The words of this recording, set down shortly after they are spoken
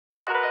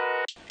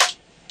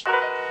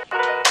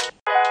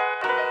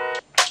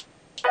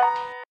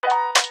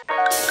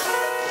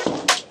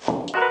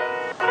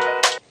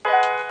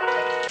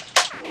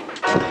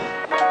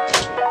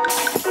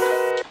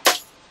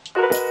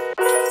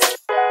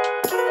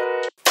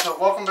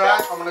welcome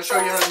back. I'm going to show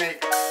you how to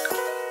make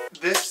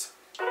this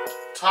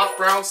top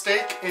brown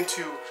steak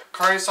into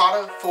carne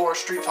asada for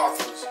street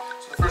tacos.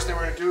 So the first thing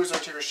we're going to do is we're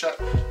going to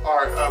take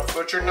our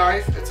butcher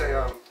knife. It's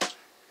a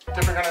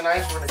different kind of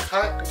knife. We're going to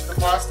cut into the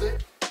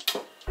plastic.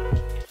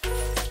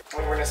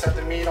 And we're going to set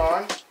the meat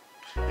on.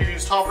 You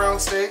use top brown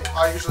steak.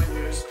 I usually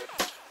use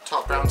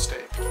top brown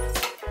steak. So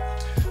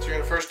you're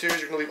going to first do is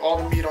you're going to leave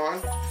all the meat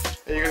on.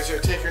 And you're going to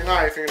take your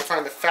knife. You're going to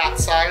find the fat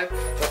side,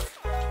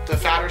 the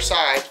fatter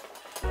side.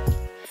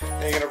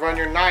 And you're going to run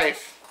your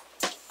knife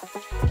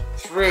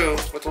through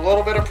with a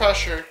little bit of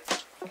pressure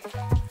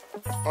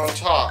on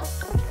top.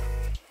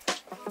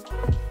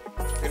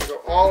 You're going to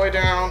go all the way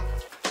down.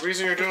 The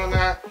reason you're doing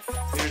that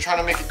is you're trying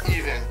to make it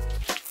even.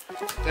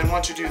 Then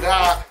once you do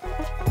that,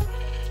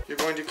 you're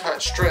going to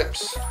cut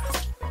strips.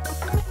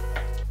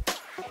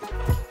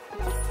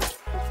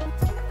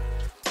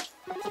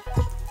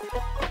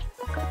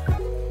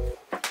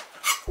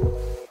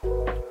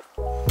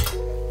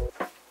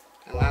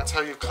 That's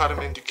how you cut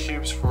them into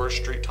cubes for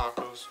street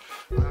tacos.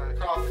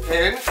 Cut off the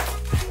end,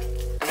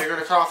 and you're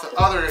going to cut off the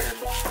other end.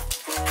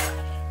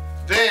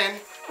 Then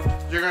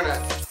you're going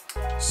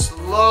to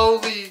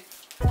slowly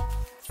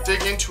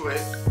dig into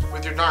it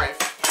with your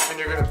knife, and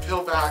you're going to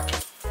peel back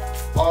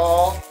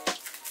all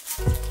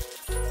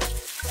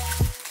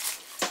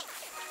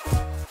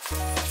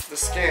the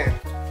skin.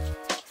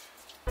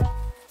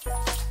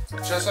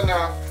 Just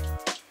enough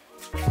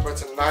where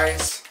it's a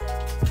nice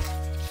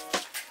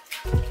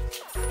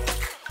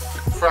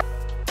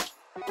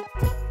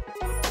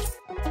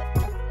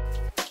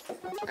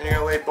and you're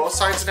going to lay both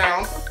sides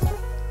down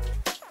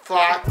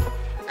flat,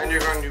 and you're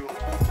going to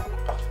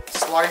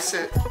slice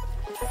it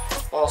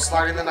while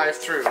sliding the knife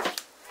through.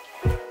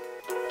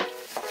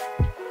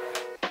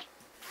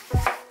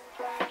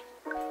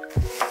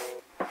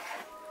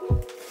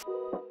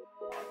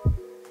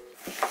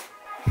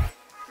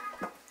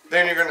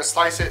 Then you're going to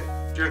slice it,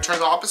 you're going to turn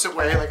the opposite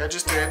way like I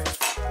just did.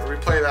 I'll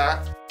replay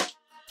that.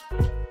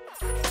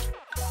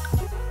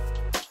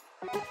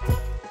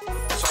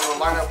 So I'm going to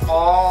line up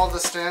all the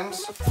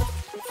stems.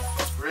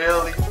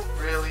 Really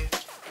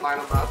line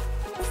them up.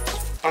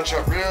 Bunch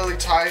up really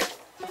tight,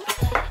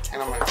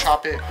 and I'm going to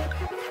chop it.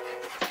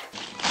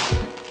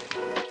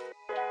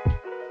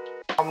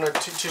 I'm going to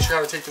teach you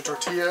how to take the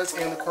tortillas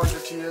and the corn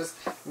tortillas,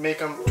 make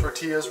them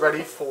tortillas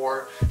ready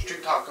for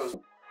street tacos.